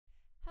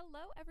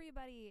Hello,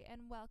 everybody,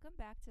 and welcome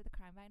back to the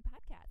Crime Vine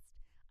podcast.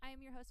 I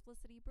am your host,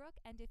 Felicity Brooke,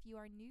 and if you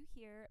are new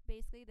here,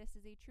 basically this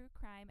is a true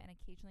crime and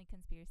occasionally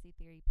conspiracy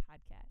theory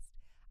podcast.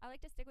 I like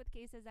to stick with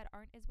cases that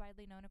aren't as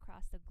widely known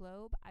across the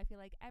globe. I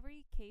feel like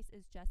every case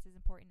is just as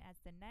important as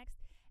the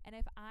next, and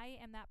if I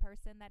am that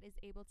person that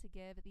is able to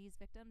give these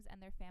victims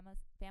and their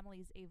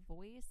families a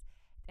voice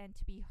and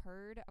to be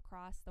heard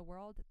across the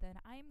world,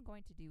 then I'm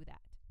going to do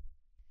that.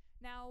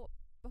 Now,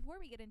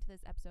 before we get into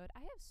this episode,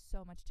 I have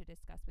so much to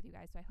discuss with you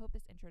guys, so I hope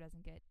this intro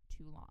doesn't get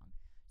too long.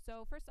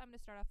 So first, I'm going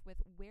to start off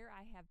with where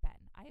I have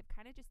been. I have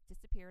kind of just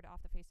disappeared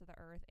off the face of the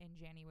earth in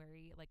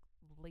January, like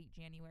late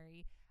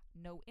January.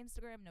 No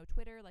Instagram, no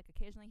Twitter, like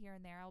occasionally here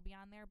and there I'll be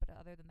on there, but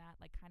other than that,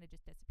 like kind of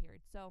just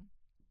disappeared. So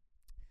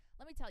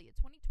let me tell you,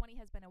 2020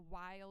 has been a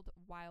wild,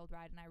 wild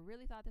ride, and I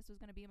really thought this was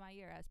going to be my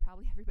year, as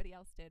probably everybody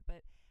else did,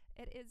 but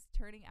it is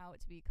turning out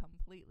to be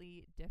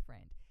completely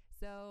different.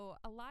 So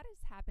a lot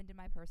has happened in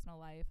my personal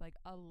life, like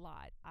a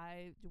lot.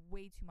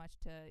 Way too much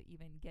to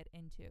even get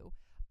into.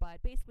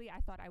 But basically,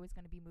 I thought I was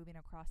going to be moving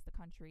across the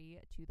country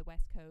to the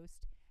West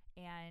Coast.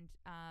 And,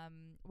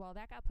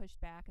 that got pushed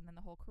back, and then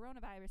the whole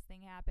coronavirus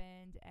thing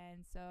happened.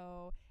 And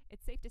so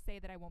it's safe to say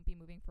that I won't be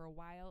moving for a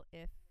while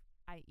if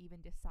I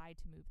even decide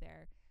to move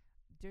there.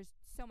 There's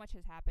so much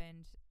has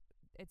happened.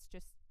 It's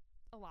just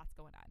a lot's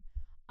going on.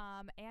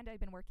 And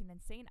I've been working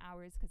insane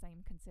hours because I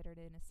am considered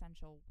an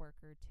essential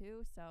worker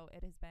too. So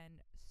it has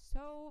been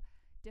so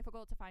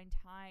difficult to find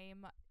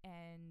time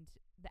and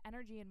the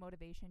energy and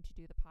motivation to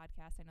do the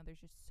podcast. I know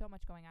there's just so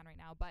much going on right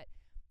now, but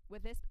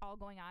with this all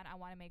going on, I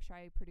want to make sure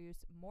I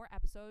produce more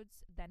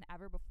episodes than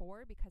ever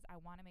before because I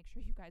want to make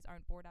sure you guys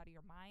aren't bored out of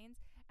your minds.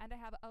 And I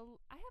have a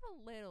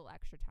little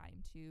extra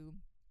time to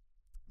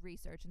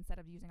research instead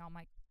of using all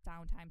my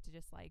downtime to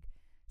just like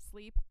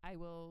sleep. I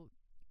will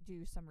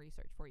do some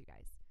research for you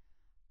guys.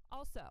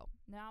 Also,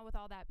 now with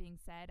all that being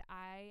said,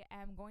 I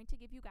am going to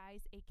give you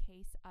guys a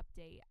case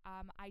update.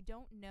 I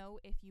don't know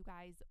if you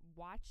guys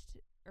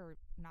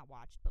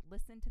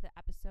listened to the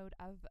episode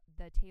of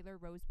the Taylor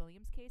Rose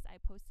Williams case. I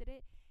posted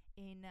it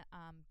in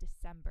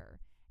December,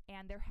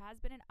 and there has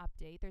been an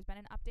update. There's been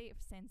an update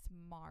since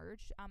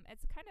March.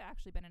 It's kind of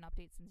actually been an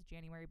update since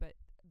January, but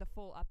the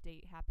full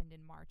update happened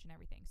in March and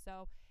everything.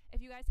 So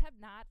if you guys have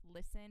not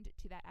listened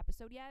to that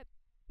episode yet,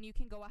 you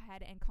can go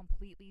ahead and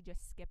completely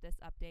just skip this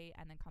update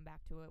and then come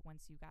back to it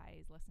once you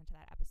guys listen to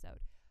that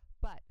episode.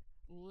 But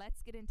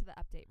let's get into the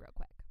update real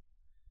quick.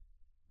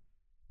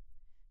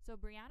 So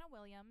Brianna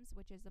Williams,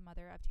 which is the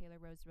mother of Taylor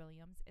Rose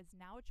Williams, is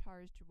now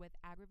charged with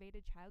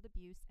aggravated child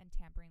abuse and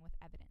tampering with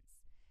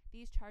evidence.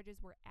 These charges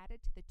were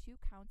added to the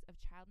 2 counts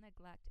of child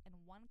neglect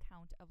and 1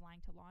 count of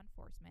lying to law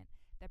enforcement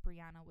that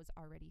Brianna was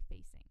already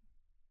facing.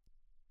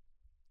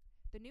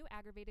 The new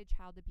aggravated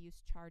child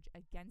abuse charge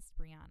against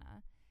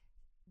Brianna,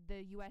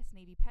 the U.S.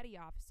 Navy petty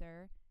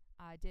officer,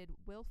 did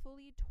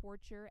willfully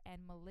torture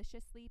and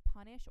maliciously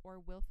punish or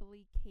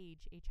willfully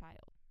cage a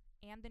child.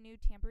 And the new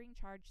tampering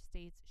charge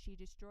states she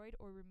destroyed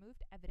or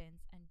removed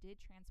evidence and did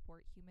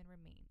transport human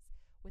remains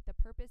with the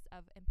purpose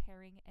of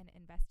impairing an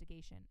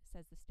investigation,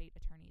 says the state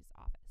attorney's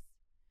office.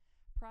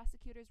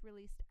 Prosecutors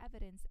released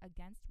evidence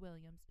against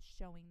Williams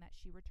showing that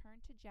she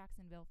returned to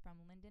Jacksonville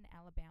from Linden,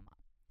 Alabama,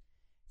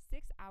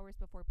 6 hours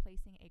before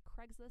placing a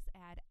Craigslist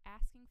ad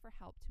asking for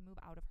help to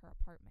move out of her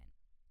apartment.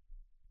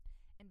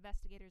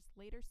 Investigators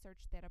later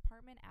searched that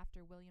apartment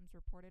after Williams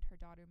reported her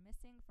daughter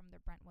missing from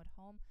the Brentwood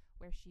home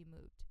where she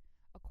moved.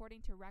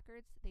 According to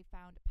records, they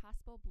found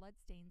possible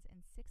blood stains in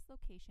 6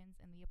 locations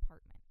in the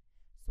apartment,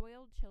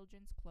 soiled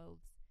children's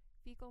clothes,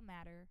 fecal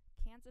matter,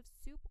 cans of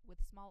soup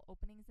with small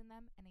openings in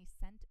them, and a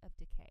scent of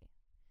decay.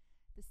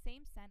 The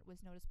same scent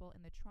was noticeable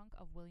in the trunk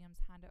of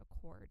Williams' Honda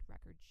Accord,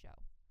 records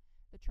show.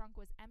 The trunk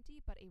was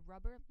empty, but a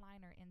rubber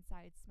liner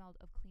inside smelled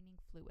of cleaning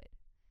fluid.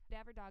 The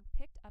cadaver dog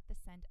picked up the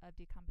scent of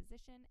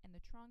decomposition in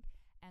the trunk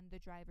and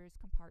the driver's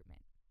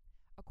compartment.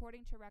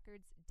 According to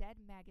records, dead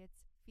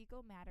maggots,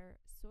 fecal matter,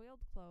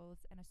 soiled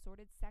clothes, and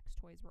assorted sex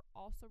toys were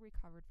also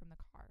recovered from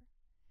the car.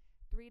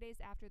 3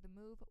 days after the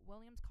move,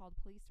 Williams called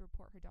police to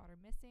report her daughter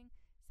missing,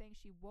 saying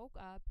she woke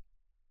up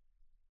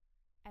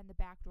and the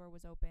back door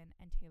was open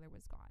and Taylor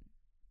was gone.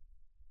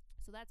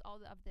 So that's all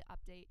of the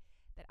update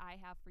that I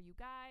have for you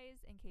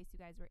guys in case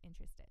you guys were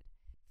interested.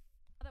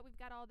 Now that we've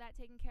got all that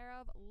taken care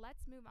of,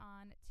 let's move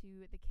on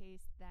to the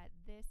case that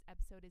this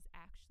episode is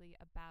actually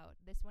about.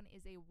 This one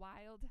is a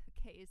wild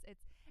case.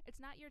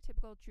 It's not your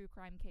typical true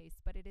crime case,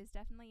 but it is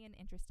definitely an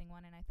interesting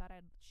one, and I thought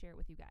I'd share it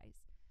with you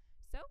guys.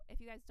 So if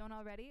you guys don't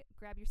already,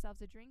 grab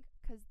yourselves a drink,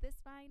 because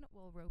this vine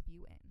will rope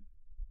you in.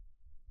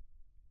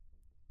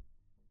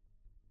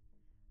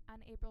 On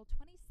April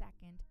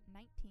 22nd,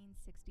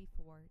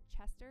 1964,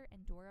 Chester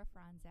and Dora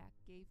Franzak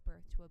gave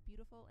birth to a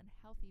beautiful and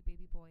healthy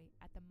baby boy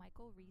at the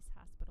Michael Reese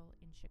Hospital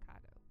in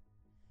Chicago.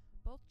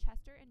 Both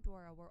Chester and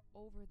Dora were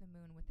over the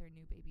moon with their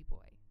new baby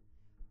boy,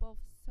 both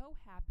so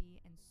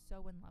happy and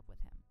so in love with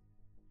him.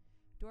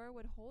 Dora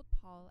would hold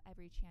Paul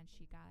every chance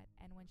she got,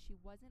 and when she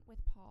wasn't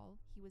with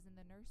Paul, he was in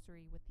the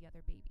nursery with the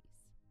other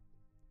babies.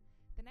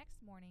 The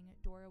next morning,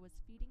 Dora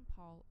was feeding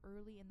Paul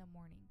early in the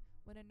morning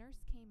when a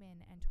nurse came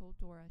in and told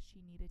Dora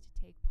she needed to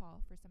take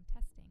Paul for some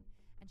testing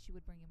and she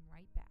would bring him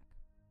right back.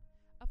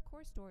 Of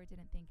course, Dora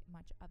didn't think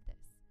much of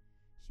this.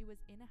 She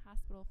was in a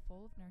hospital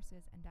full of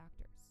nurses and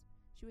doctors.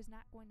 She was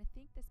not going to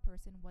think this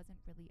person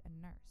wasn't really a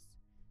nurse.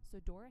 So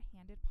Dora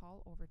handed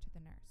Paul over to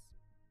the nurse.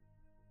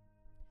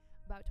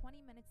 About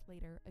 20 minutes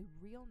later, a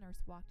real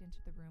nurse walked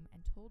into the room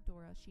and told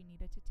Dora she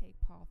needed to take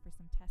Paul for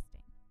some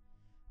testing.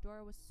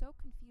 Dora was so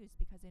confused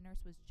because a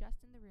nurse was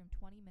just in the room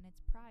 20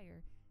 minutes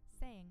prior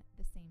saying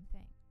the same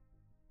thing.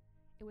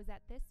 It was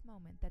at this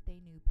moment that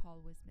they knew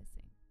Paul was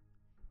missing.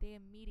 They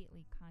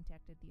immediately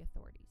contacted the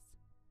authorities.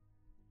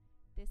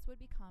 This would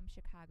become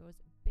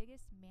Chicago's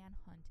biggest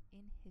manhunt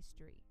in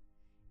history,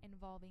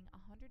 involving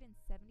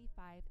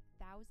 175,000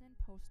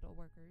 postal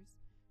workers,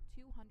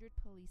 200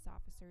 police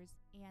officers,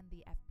 and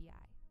the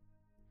FBI.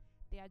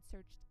 They had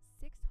searched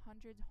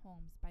 600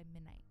 homes by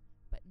midnight,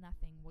 but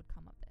nothing would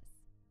come of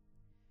this.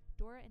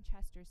 Dora and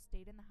Chester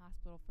stayed in the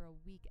hospital for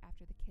a week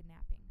after the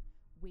kidnapping,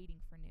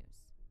 waiting for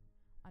news.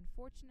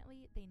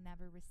 Unfortunately, they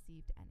never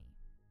received any.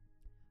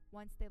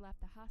 Once they left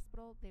the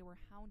hospital, they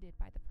were hounded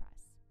by the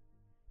press.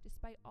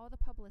 Despite all the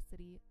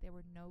publicity, there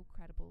were no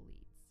credible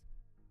leads.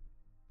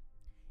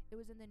 It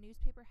was in the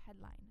newspaper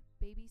headline,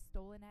 "Baby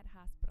Stolen at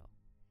Hospital."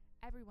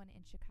 Everyone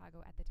in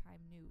Chicago at the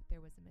time knew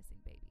there was a missing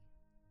baby.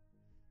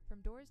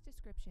 From Dora's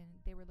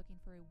description, they were looking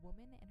for a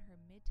woman in her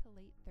mid to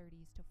late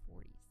 30s to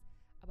 40s,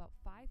 about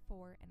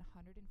 5'4" and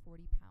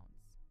 140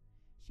 pounds.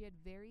 She had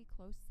very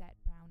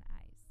close-set brown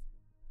eyes.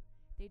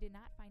 They did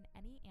not find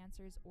any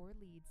answers or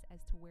leads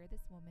as to where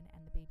this woman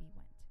and the baby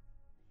went.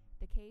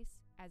 The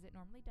case, as it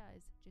normally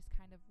does, just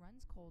kind of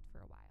runs cold for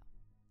a while.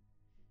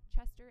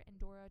 Chester and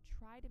Dora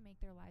try to make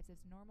their lives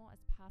as normal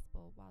as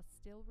possible while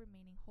still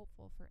remaining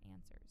hopeful for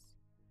answers.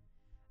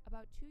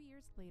 About 2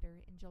 years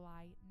later, in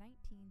July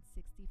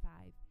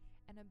 1965,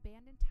 an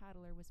abandoned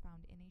toddler was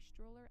found in a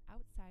stroller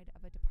outside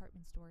of a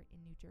department store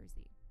in New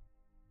Jersey.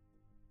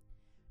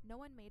 No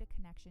one made a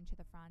connection to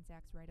the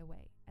Franzaks right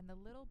away, and the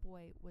little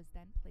boy was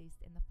then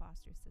placed in the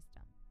foster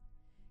system.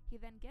 He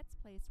then gets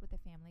placed with a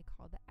family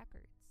called the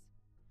Eckarts.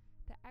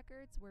 The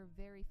Eckarts were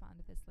very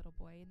fond of this little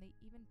boy, and they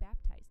even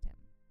baptized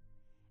him.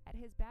 At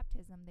his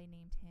baptism, they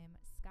named him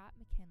Scott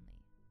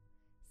McKinley.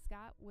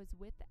 Scott was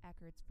with the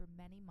Eckarts for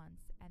many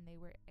months, and they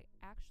were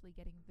actually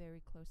getting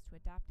very close to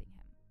adopting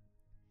him.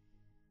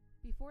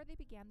 Before they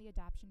began the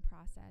adoption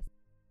process,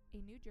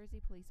 a New Jersey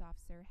police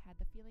officer had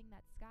the feeling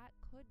that Scott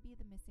could be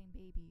the missing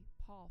baby,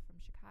 Paul, from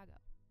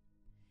Chicago.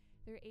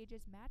 Their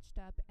ages matched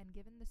up, and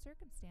given the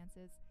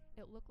circumstances,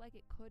 it looked like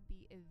it could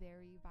be a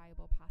very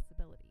viable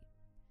possibility.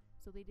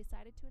 So they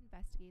decided to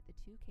investigate the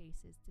two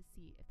cases to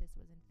see if this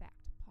was in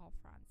fact Paul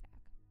Franzak.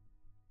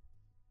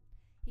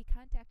 He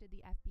contacted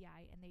the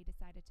FBI, and they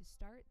decided to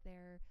start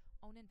their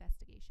own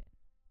investigation.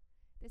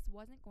 This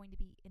wasn't going to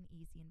be an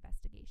easy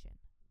investigation.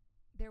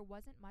 There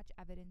wasn't much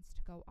evidence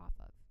to go off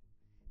of.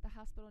 The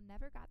hospital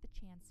never got the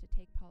chance to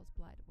take Paul's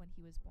blood when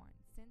he was born,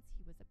 since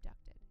he was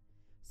abducted,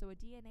 so a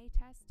DNA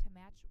test to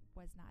match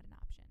was not an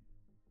option.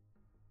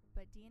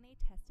 But DNA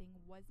testing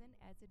wasn't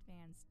as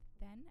advanced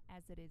then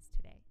as it is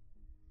today.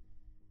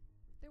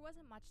 There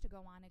wasn't much to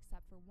go on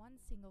except for one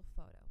single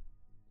photo.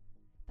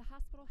 The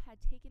hospital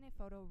had taken a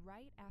photo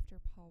right after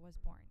Paul was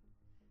born.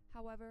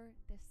 However,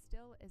 this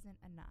still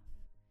isn't enough.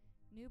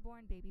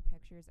 Newborn baby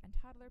pictures and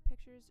toddler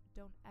pictures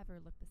don't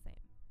ever look the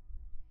same.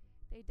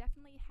 They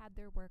definitely had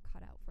their work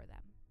cut out for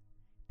them.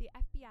 The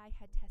FBI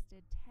had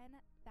tested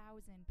 10,000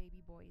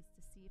 baby boys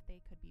to see if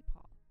they could be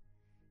Paul.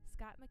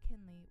 Scott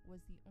McKinley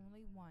was the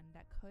only one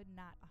that could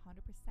not 100%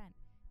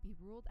 be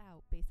ruled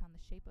out based on the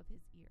shape of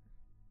his ear.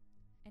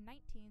 In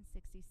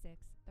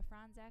 1966, the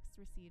Franzaks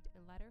received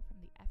a letter from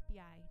the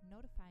FBI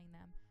notifying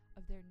them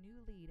of their new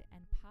lead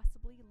and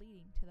possibly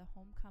leading to the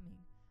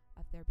homecoming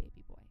of their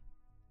baby boy.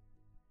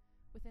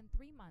 Within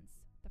 3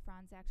 months, the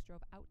Franzaks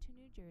drove out to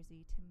New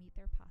Jersey to meet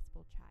their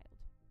possible child.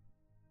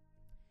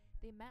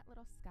 They met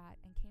little Scott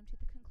and came to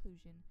the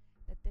conclusion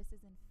that this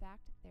is in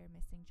fact their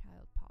missing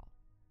child, Paul.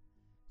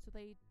 So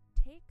they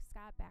take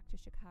Scott back to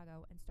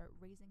Chicago and start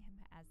raising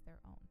him as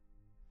their own.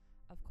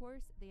 Of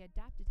course, they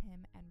adopted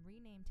him and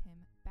renamed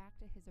him back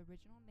to his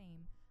original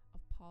name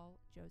of Paul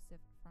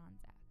Joseph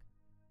Franzak.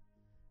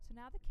 So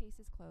now the case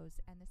is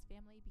closed, and this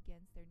family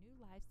begins their new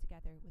lives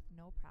together with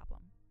no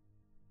problem.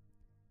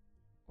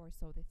 Or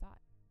so they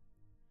thought.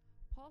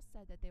 Paul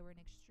said that they were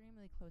an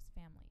extremely close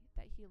family,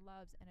 that he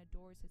loves and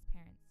adores his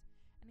parents,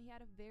 and he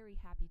had a very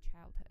happy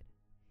childhood.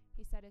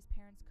 He said his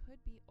parents could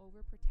be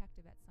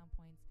overprotective at some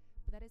points,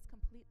 but that is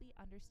completely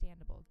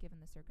understandable given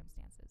the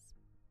circumstances.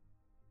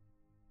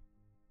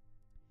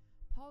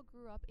 Paul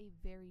grew up a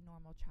very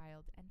normal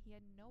child, and he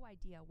had no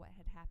idea what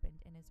had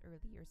happened in his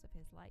early years of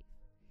his life.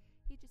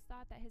 He just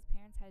thought that his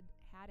parents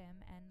had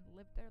him and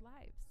lived their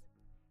lives.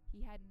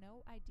 He had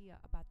no idea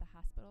about the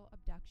hospital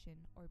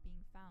abduction or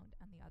being found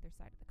on the other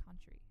side of the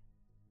country.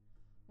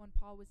 When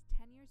Paul was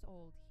 10 years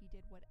old, he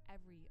did what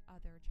every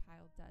other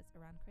child does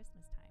around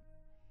Christmas time.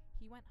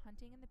 He went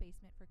hunting in the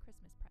basement for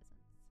Christmas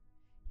presents.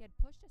 He had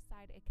pushed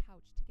aside a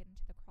couch to get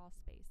into the crawl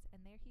space,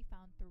 and there he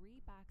found 3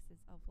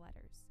 boxes of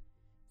letters,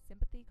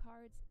 sympathy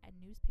cards, and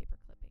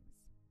newspaper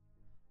clippings.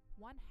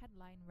 One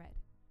headline read,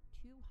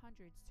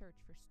 "200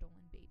 search for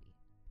stolen baby."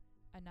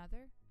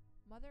 Another,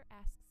 "Mother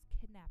asks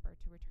kidnapper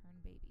to return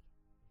baby."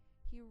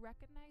 He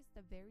recognized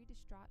the very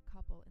distraught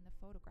couple in the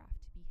photograph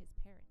to be his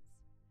parents.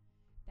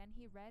 Then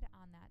he read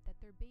on that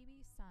their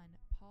baby son,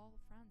 Paul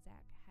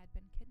Franzak, had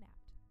been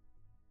kidnapped.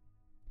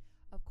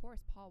 Of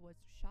course, Paul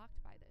was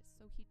shocked by this,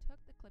 so he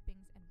took the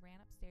clippings and ran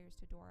upstairs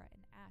to Dora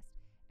and asked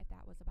if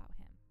that was about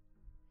him.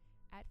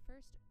 At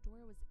first,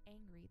 Dora was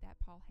angry that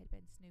Paul had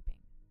been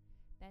snooping.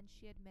 Then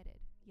she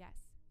admitted,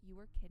 "Yes, you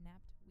were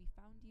kidnapped, we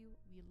found you,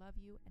 we love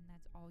you, and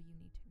that's all you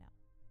need to know."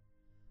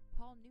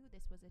 Paul knew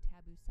this was a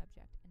taboo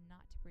subject and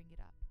not to bring it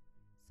up,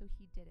 so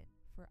he didn't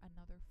for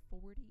another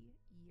 40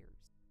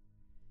 years.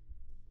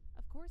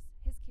 Of course,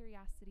 his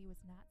curiosity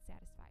was not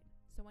satisfied,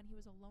 so when he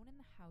was alone in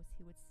the house,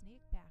 he would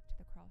sneak back to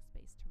the crawl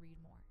space to read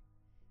more.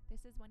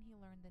 This is when he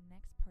learned the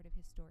next part of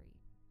his story,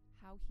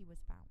 how he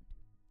was found.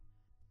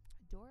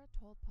 Dora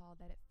told Paul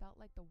that it felt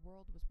like the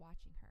world was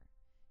watching her.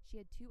 She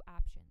had 2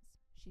 options.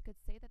 She could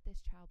say that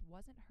this child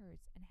wasn't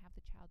hers and have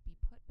the child be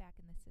put back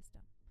in the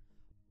system,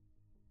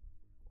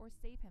 or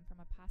save him from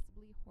a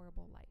possibly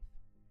horrible life.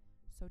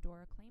 So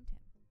Dora claimed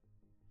him.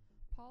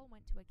 Paul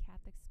went to a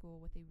Catholic school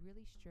with a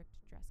really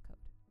strict dress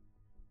code.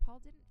 Paul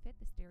didn't fit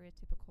the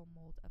stereotypical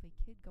mold of a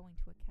kid going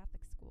to a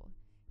Catholic school.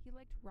 He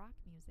liked rock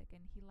music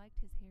and he liked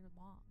his hair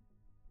long.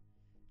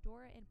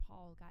 Dora and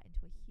Paul got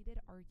into a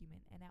heated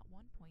argument, and at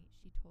one point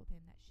she told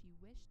him that she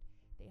wished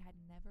they had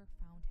never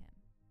found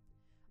him.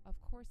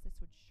 Of course, this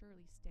would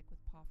surely stick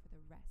with Paul for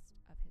the rest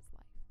of his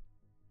life.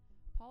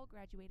 Paul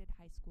graduated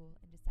high school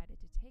and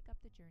decided to take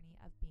up the journey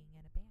of being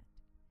in a band.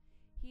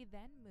 He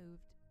then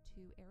moved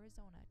to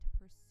Arizona to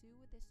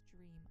pursue this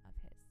dream of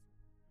his.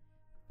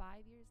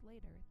 5 years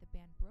later, the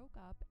band broke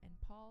up and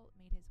Paul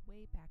made his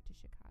way back to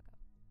Chicago.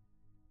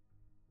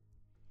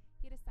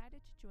 He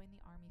decided to join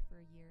the army for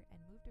a year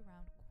and moved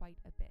around quite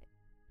a bit.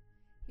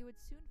 He would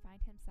soon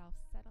find himself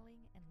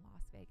settling in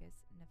Las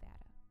Vegas,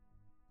 Nevada.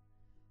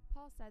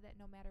 Paul said that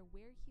no matter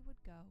where he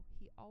would go,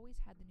 he always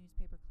had the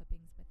newspaper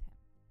clippings with him.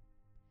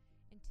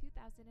 In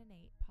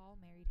 2008, Paul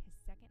married his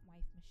second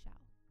wife,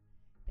 Michelle.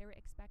 They were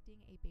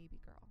expecting a baby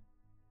girl.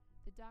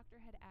 The doctor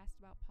had asked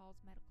about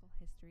Paul's medical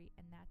history,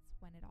 and that's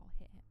when it all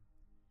hit him.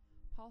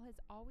 Paul has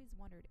always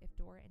wondered if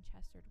Dora and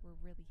Chester were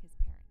really his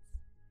parents.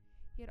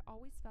 He had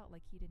always felt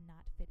like he did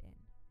not fit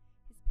in.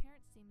 His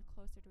parents seemed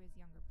closer to his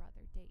younger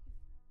brother, Dave.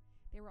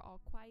 They were all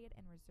quiet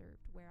and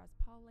reserved, whereas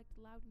Paul liked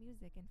loud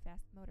music and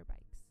fast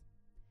motorbikes.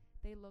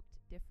 They looked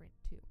different,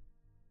 too.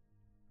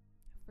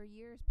 For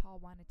years, Paul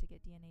wanted to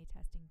get DNA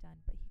testing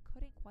done, but he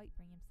couldn't quite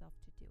bring himself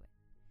to do it.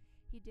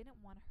 He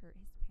didn't want to hurt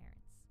his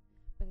parents,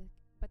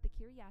 but the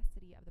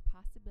curiosity of the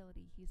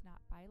possibility he's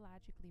not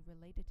biologically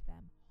related to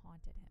them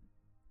haunted him.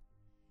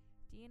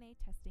 DNA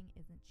testing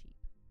isn't cheap.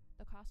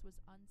 The cost was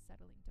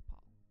unsettling to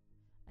Paul,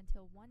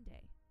 until one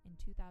day, in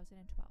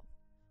 2012,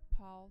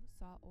 Paul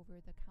saw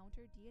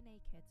over-the-counter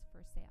DNA kits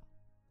for sale.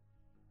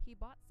 He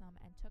bought some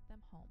and took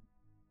them home.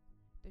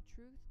 The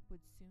truth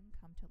would soon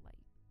come to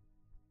light.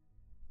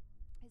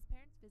 His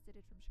parents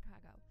visited from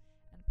Chicago,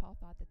 and Paul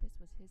thought that this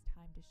was his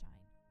time to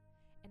shine.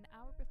 An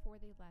hour before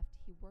they left,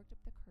 he worked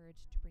up the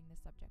courage to bring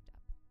the subject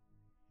up.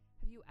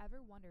 "Have you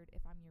ever wondered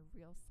if I'm your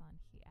real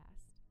son?" he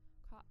asked.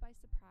 Caught by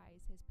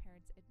surprise, his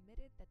parents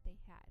admitted that they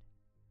had.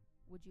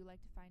 "Would you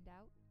like to find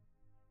out?"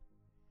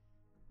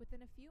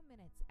 Within a few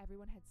minutes,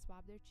 everyone had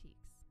swabbed their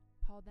cheeks.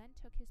 Paul then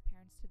took his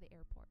parents to the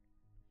airport.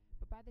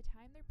 But by the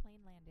time their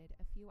plane landed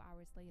a few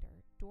hours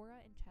later, Dora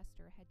and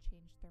Chester had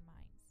changed their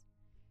minds.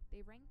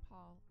 They rang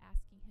Paul,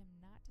 asking him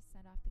not to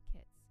send off the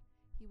kits.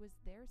 He was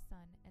their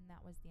son, and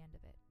that was the end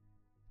of it.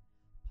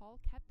 Paul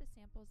kept the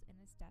samples in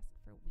his desk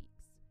for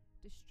weeks,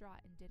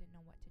 distraught and didn't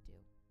know what to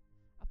do.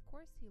 Of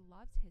course, he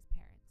loved his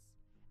parents,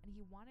 and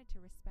he wanted to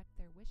respect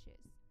their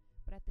wishes,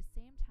 but at the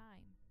same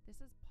time,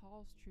 this is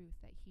Paul's truth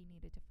that he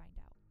needed to find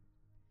out.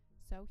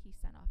 So he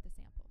sent off the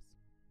samples.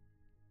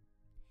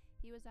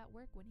 He was at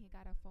work when he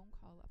got a phone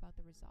call about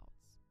the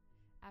results.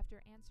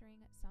 After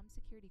answering some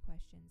security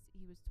questions,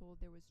 he was told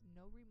there was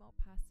no remote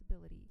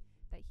possibility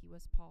that he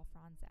was Paul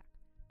Franzak,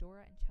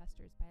 Dora and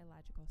Chester's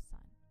biological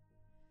son.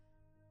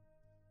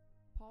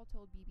 Paul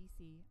told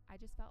BBC, "I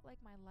just felt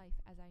like my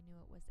life as I knew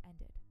it was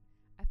ended.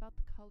 I felt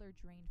the color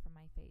drained from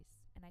my face,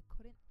 and I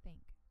couldn't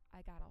think.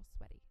 I got all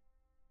sweaty.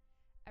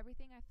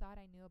 Everything I thought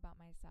I knew about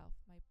myself,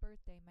 my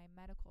birthday, my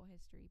medical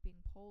history,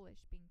 being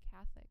Polish, being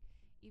Catholic,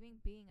 even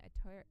being a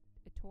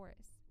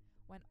tourist,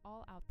 went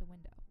all out the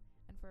window,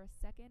 and for a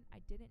second I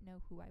didn't know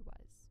who I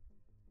was."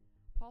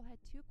 Paul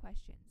had 2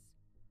 questions.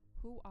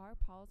 Who are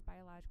Paul's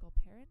biological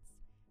parents,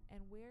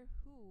 and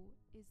who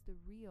is the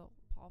real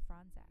Paul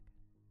Franzak?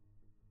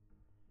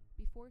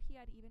 Before he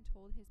had even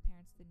told his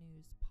parents the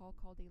news, Paul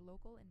called a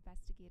local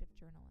investigative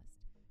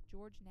journalist,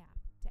 George Knapp,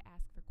 to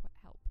ask for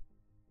help.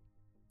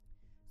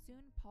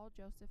 Soon, Paul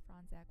Joseph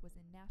Franzak was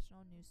a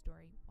national news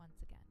story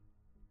once again.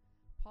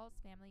 Paul's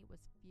family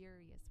was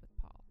furious with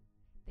Paul.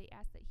 They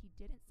asked that he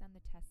didn't send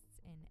the tests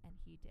in, and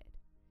he did.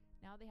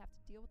 Now they have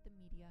to deal with the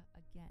media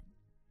again.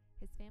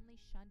 His family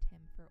shunned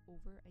him for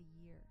over a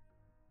year.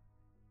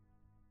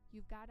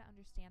 You've got to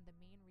understand the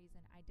main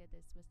reason I did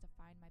this was to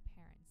find my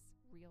parents'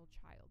 real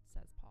child,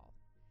 says Paul.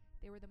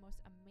 They were the most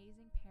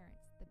amazing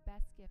parents. The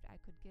best gift I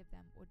could give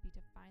them would be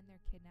to find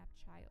their kidnapped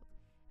child,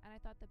 and I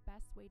thought the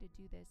best way to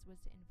do this was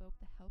to invoke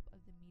the help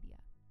of the media.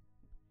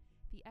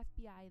 The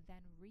FBI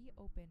then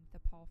reopened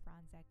the Paul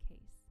Fronczak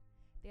case.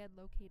 They had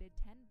located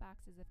 10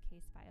 boxes of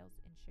case files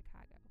in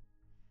Chicago.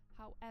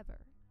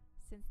 However,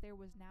 since there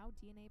was now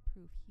DNA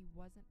proof he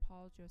wasn't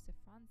Paul Joseph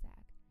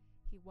Fronczak,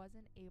 he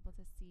wasn't able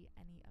to see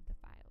any of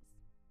the files.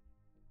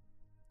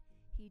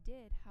 He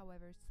did,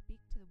 however,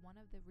 speak to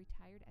one of the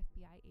retired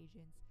FBI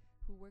agents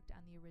who worked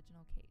on the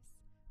original case,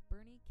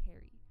 Bernie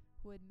Carey,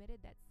 who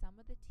admitted that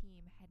some of the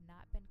team had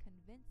not been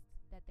convinced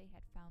that they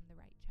had found the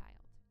right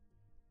child.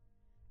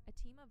 A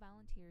team of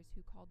volunteers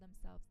who called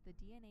themselves the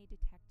DNA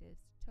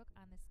Detectives took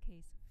on this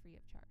case free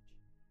of charge.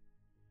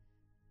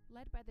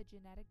 Led by the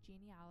genetic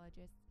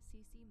genealogist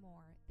C.C.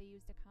 Moore, they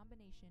used a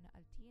combination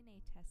of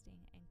DNA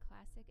testing and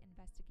classic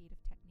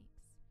investigative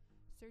techniques,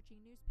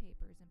 searching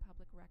newspapers and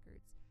public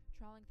records,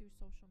 trawling through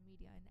social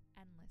media, and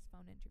endless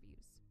phone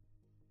interviews.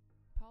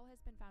 Paul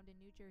has been found in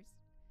New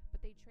Jersey,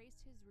 but they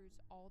traced his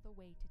roots all the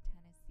way to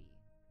Tennessee.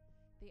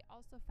 They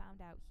also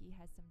found out he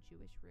has some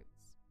Jewish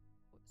roots.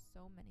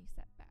 So many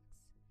setbacks.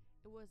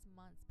 It was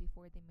months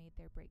before they made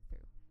their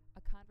breakthrough.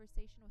 A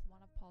conversation with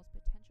one of Paul's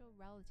potential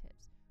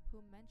relatives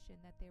who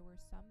mentioned that there were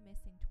some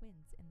missing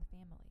twins in the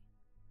family.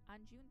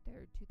 On June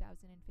 3,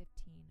 2015,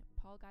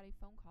 Paul got a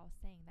phone call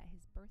saying that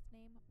his birth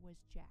name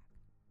was Jack.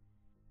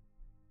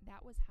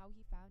 That was how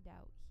he found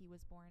out he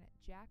was born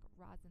Jack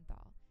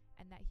Rosenthal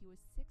and that he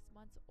was 6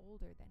 months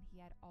older than he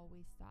had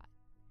always thought.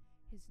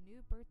 His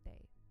new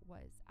birthday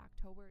was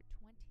October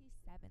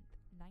 27,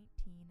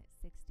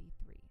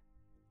 1963.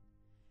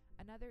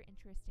 Another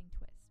interesting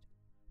twist.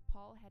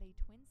 Paul had a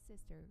twin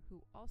sister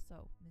who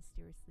also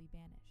mysteriously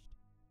vanished.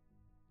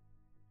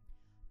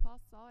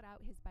 Paul sought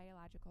out his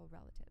biological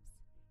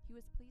relatives. He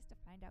was pleased to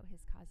find out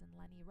his cousin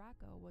Lenny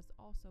Rocco was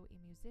also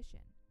a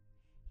musician.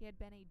 He had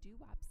been a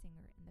doo-wop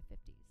singer in the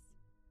 50s.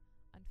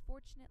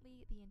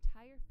 Unfortunately, the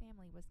entire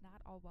family was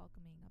not all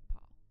welcoming of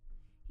Paul.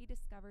 He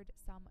discovered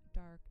some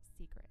dark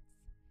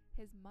secrets.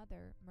 His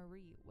mother,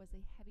 Marie, was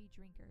a heavy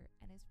drinker,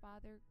 and his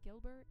father,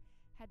 Gilbert,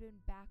 had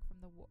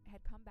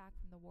come back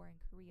from the war in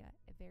Korea,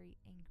 a very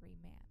angry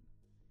man.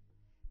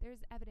 There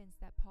is evidence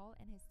that Paul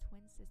and his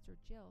twin sister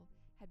Jill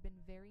had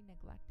been very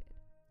neglected.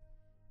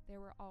 They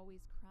were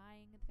always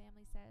crying, the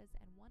family says,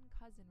 and one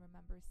cousin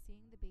remembers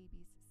seeing the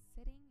babies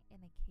sitting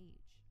in a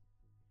cage.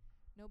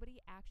 Nobody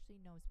actually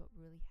knows what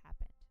really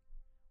happened.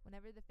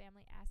 Whenever the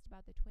family asked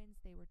about the twins,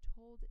 they were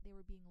told they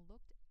were being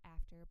looked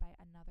after by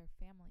another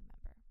family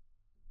member.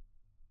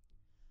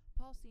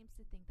 Paul seems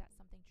to think that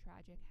something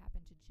tragic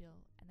happened to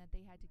Jill and that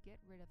they had to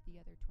get rid of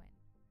the other twin.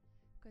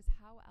 Because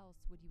how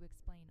else would you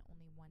explain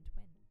only one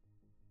twin?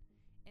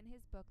 In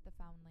his book, The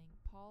Foundling,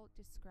 Paul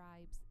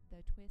describes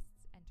the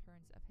twists and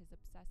turns of his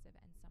obsessive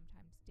and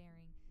sometimes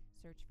daring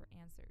search for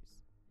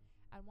answers.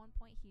 At one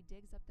point, he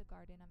digs up the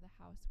garden of the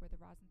house where the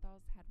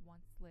Rosenthals had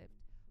once lived,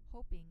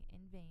 hoping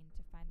in vain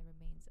to find the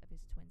remains of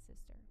his twin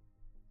sister.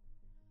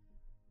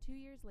 2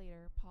 years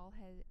later, Paul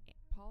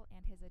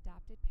and his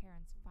adopted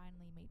parents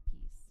finally made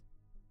peace.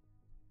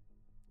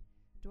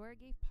 Dora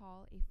gave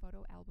Paul a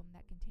photo album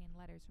that contained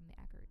letters from the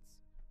Eckerts.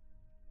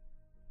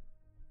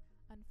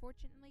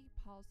 Unfortunately,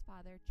 Paul's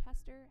father,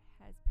 Chester,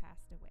 has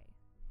passed away.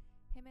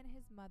 Him and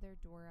his mother,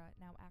 Dora,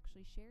 now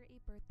actually share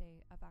a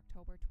birthday of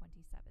October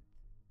 27th.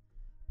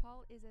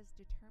 Paul is as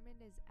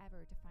determined as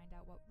ever to find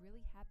out what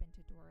really happened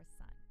to Dora's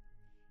son.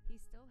 He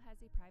still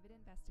has a private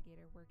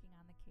investigator working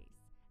on the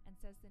case and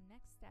says the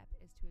next step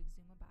is to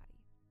exhume a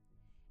body.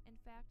 In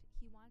fact,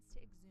 he wants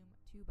to exhume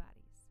 2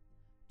 bodies.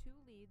 2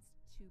 leads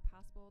to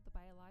possible the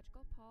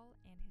biological Paul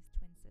and his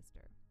twin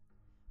sister.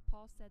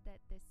 Paul said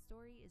that this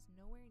story is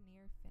nowhere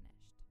near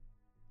finished.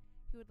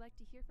 He would like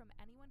to hear from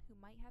anyone who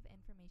might have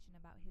information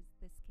about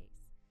this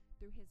case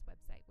through his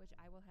website, which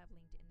I will have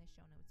linked in the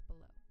show notes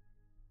below.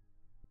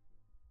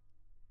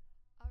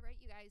 All right,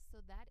 you guys,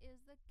 so that is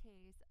the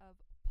case of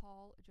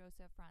Paul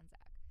Joseph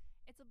Fronczak.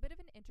 It's a bit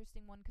of an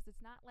interesting one because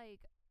it's not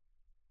like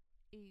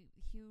a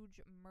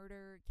huge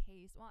murder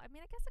case. Well, I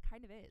mean, I guess it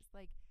kind of is.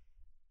 Like,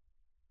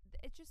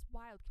 it's just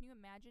wild. Can you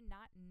imagine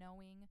not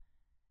knowing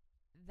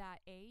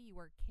that you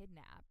were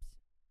kidnapped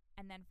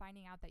and then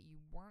finding out that you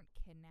weren't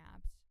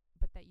kidnapped,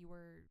 but that you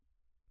were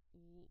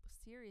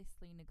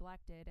seriously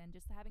neglected, and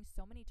just having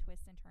so many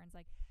twists and turns?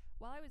 Like,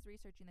 while I was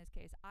researching this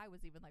case, I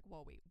was even like,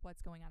 whoa, wait,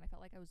 what's going on? I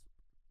felt like I was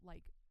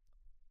like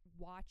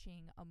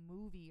watching a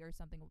movie or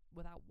something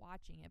without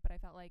watching it, but I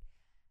felt like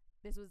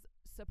this was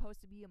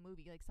supposed to be a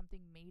movie, like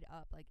something made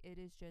up. Like, it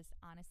is just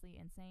honestly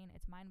insane.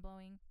 It's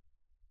mind-blowing.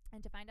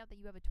 And to find out that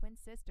you have a twin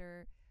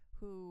sister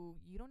who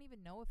you don't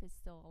even know if is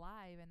still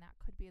alive, and that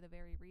could be the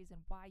very reason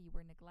why you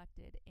were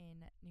neglected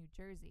in New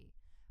Jersey.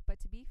 But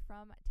to be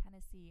from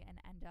Tennessee and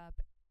end up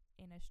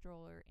in a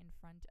stroller in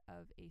front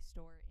of a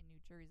store in New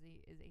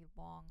Jersey is a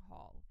long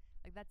haul.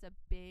 Like that's a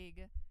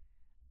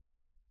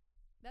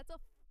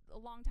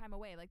long time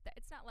away. Like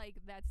it's not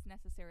like that's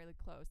necessarily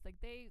close. Like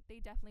they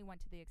definitely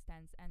went to the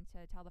extents and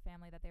to tell the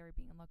family that they were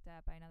being looked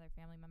at by another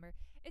family member.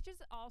 It's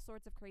just all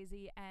sorts of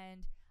crazy.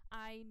 And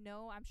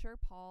I'm sure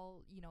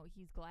Paul,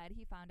 he's glad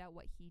he found out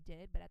what he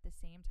did, but at the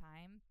same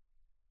time,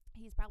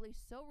 he's probably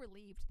so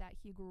relieved that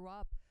he grew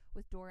up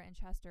with Dora and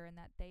Chester and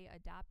that they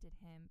adopted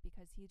him,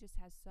 because he was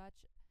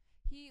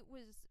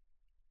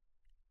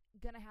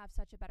gonna have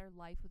such a better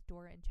life with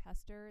Dora and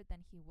Chester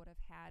than he would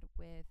have had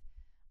with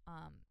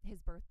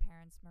his birth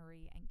parents,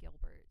 Marie and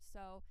Gilbert.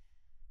 So,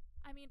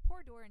 I mean,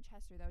 poor Dora and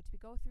Chester, though, to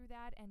go through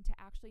that and to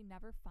actually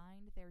never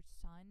find their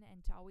son,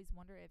 and to always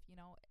wonder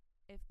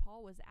if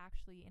Paul was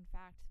actually, in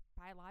fact,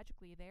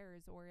 biologically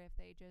theirs, or if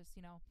they just,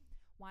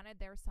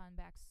 wanted their son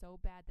back so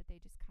bad that they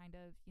just kind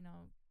of,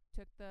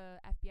 took the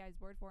FBI's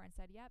word for it and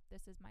said, yep,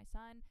 this is my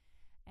son,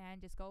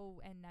 and just go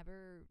and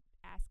never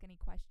ask any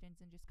questions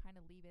and just kind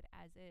of leave it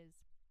as is.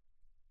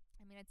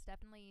 I mean, it's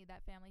definitely,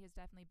 that family has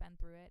definitely been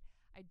through it.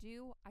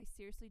 I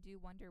seriously do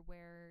wonder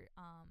where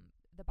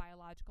the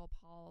biological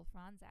Paul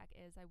Franzak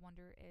is. I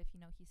wonder if,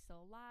 he's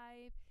still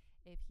alive,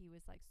 if he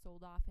was like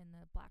sold off in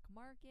the black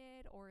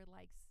market, or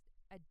like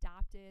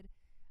adopted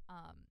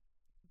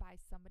by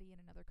somebody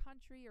in another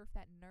country, or if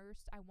that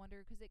nurse, I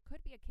wonder, because it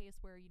could be a case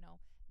where,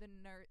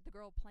 the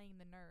girl playing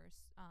the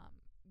nurse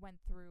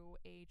went through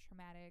a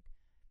traumatic,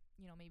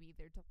 maybe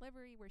their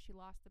delivery where she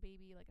lost the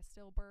baby, like a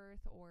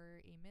stillbirth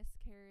or a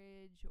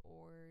miscarriage,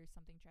 or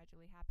something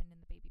tragically happened and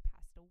the baby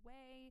passed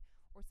away,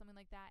 or something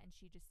like that. And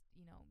she just,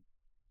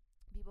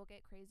 people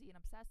get crazy and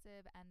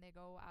obsessive and they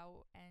go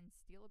out and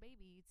steal a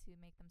baby to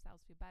make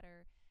themselves feel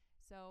better.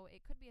 So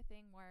it could be a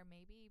thing where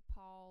maybe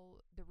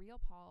Paul, the real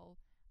Paul,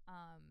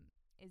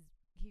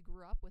 he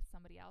grew up with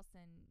somebody else,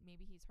 and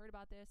maybe he's heard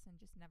about this and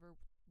just never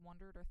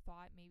wondered or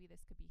thought maybe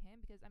this could be him.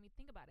 Because, I mean,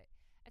 think about it.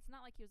 It's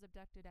not like he was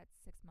abducted at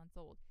 6 months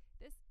old.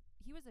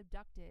 He was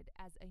abducted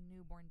as a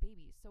newborn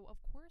baby. So, of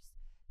course,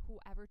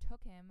 whoever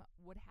took him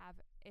would have,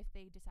 if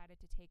they decided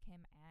to take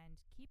him and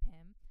keep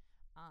him,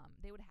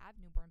 they would have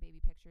newborn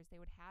baby pictures. They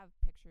would have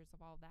pictures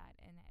of all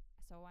that. And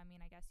so, I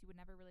mean, I guess you would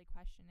never really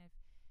question if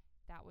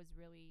that was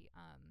really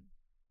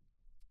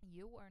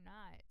you or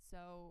not.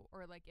 So,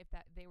 or like if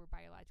that they were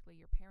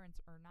biologically your parents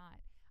or not.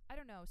 I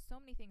don't know.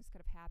 So many things could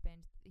have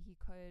happened. He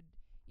could,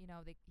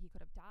 he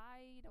could have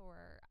died,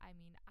 or I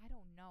mean, I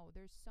don't know.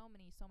 There's so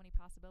many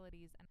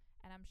possibilities,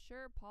 and I'm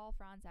sure Paul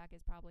Franzak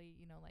is probably,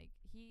 like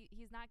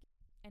he's not,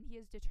 and he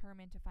is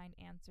determined to find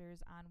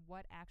answers on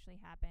what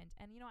actually happened.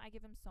 And I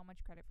give him so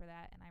much credit for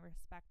that, and I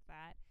respect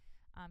that.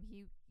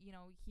 He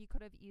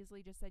could have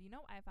easily just said,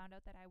 I found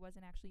out that I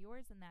wasn't actually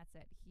yours, and that's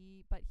it.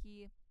 But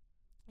he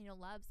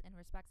loves and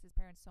respects his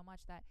parents so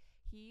much that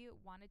he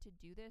wanted to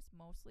do this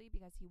mostly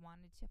because he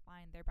wanted to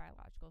find their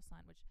biological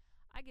son, which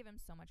I give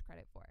him so much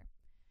credit for.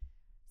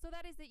 So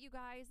that is it, you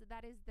guys.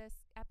 That is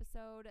this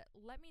episode.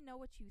 Let me know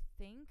what you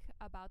think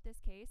about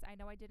this case. I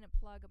know I didn't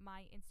plug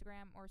my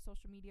Instagram or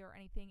social media or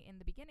anything in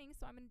the beginning,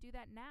 so I'm going to do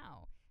that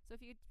now. So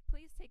if you could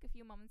please take a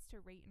few moments to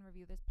rate and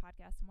review this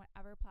podcast on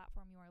whatever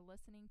platform you are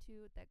listening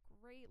to, that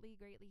greatly,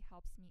 greatly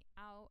helps me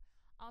out.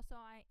 Also,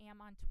 I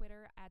am on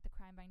Twitter at the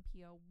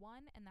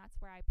CrimeBindPO1, and that's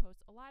where I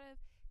post a lot of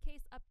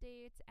case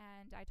updates,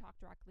 and I talk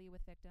directly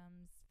with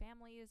victims'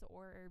 families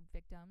or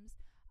victims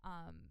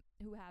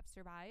who have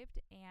survived,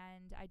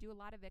 and I do a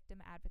lot of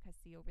victim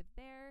advocacy over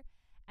there.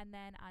 And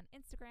then on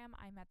Instagram,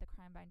 I'm at the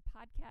Crime Bind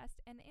Podcast,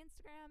 and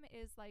Instagram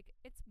is like,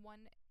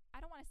 I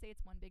don't want to say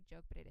it's one big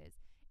joke, but it is.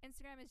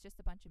 Instagram is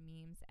just a bunch of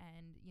memes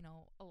and,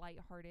 a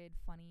lighthearted,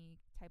 funny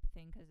type of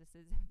thing, because this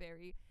is a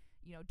very,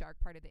 dark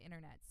part of the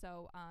internet.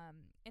 So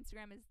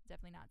Instagram is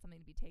definitely not something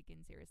to be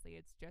taken seriously.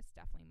 It's just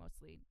definitely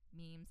mostly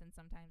memes, and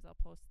sometimes I'll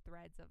post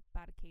threads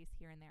about a case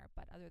here and there.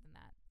 But other than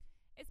that,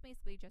 it's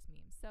basically just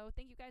memes. So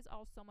thank you guys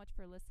all so much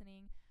for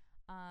listening.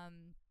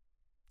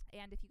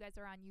 And if you guys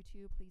are on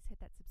YouTube, please hit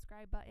that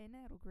subscribe button.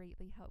 It'll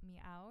greatly help me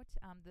out.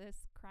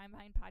 This Crime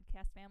Bind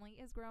podcast family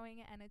is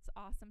growing, and it's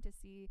awesome to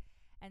see.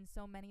 And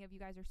so many of you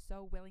guys are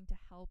so willing to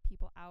help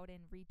people out and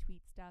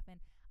retweet stuff. And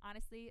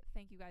honestly,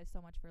 thank you guys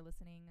so much for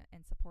listening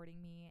and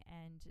supporting me.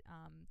 And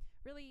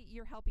really,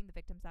 you're helping the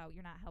victims out.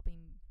 You're not helping,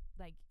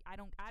 like, I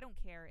don't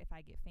care if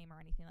I get fame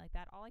or anything like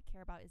that. All I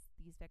care about is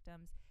these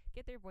victims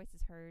get their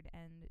voices heard,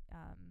 and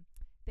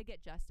they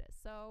get justice.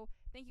 So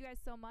thank you guys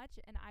so much,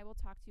 and I will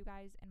talk to you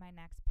guys in my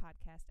next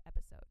podcast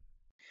episode.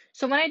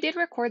 So when I did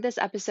record this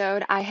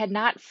episode, I had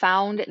not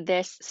found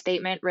this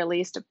statement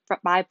released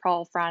by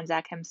Paul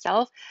Franzak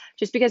himself,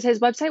 just because his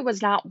website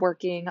was not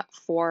working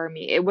for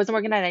me. It wasn't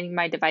working on any of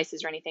my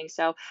devices or anything.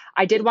 So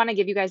I did want to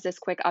give you guys this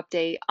quick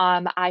update.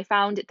 I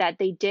found that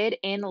they did,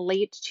 in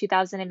late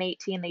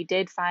 2018, they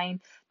did find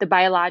the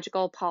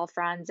biological Paul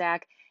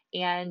Franzak,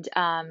 And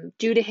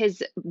due to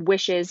his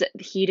wishes,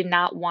 he did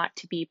not want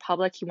to be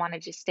public. He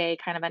wanted to stay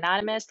kind of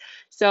anonymous.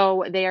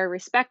 So they are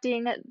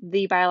respecting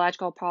the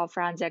biological Paul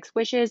Franzek's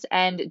wishes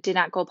and did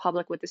not go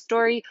public with the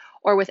story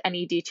or with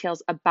any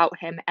details about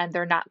him. And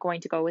they're not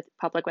going to go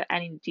public with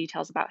any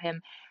details about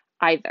him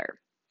either.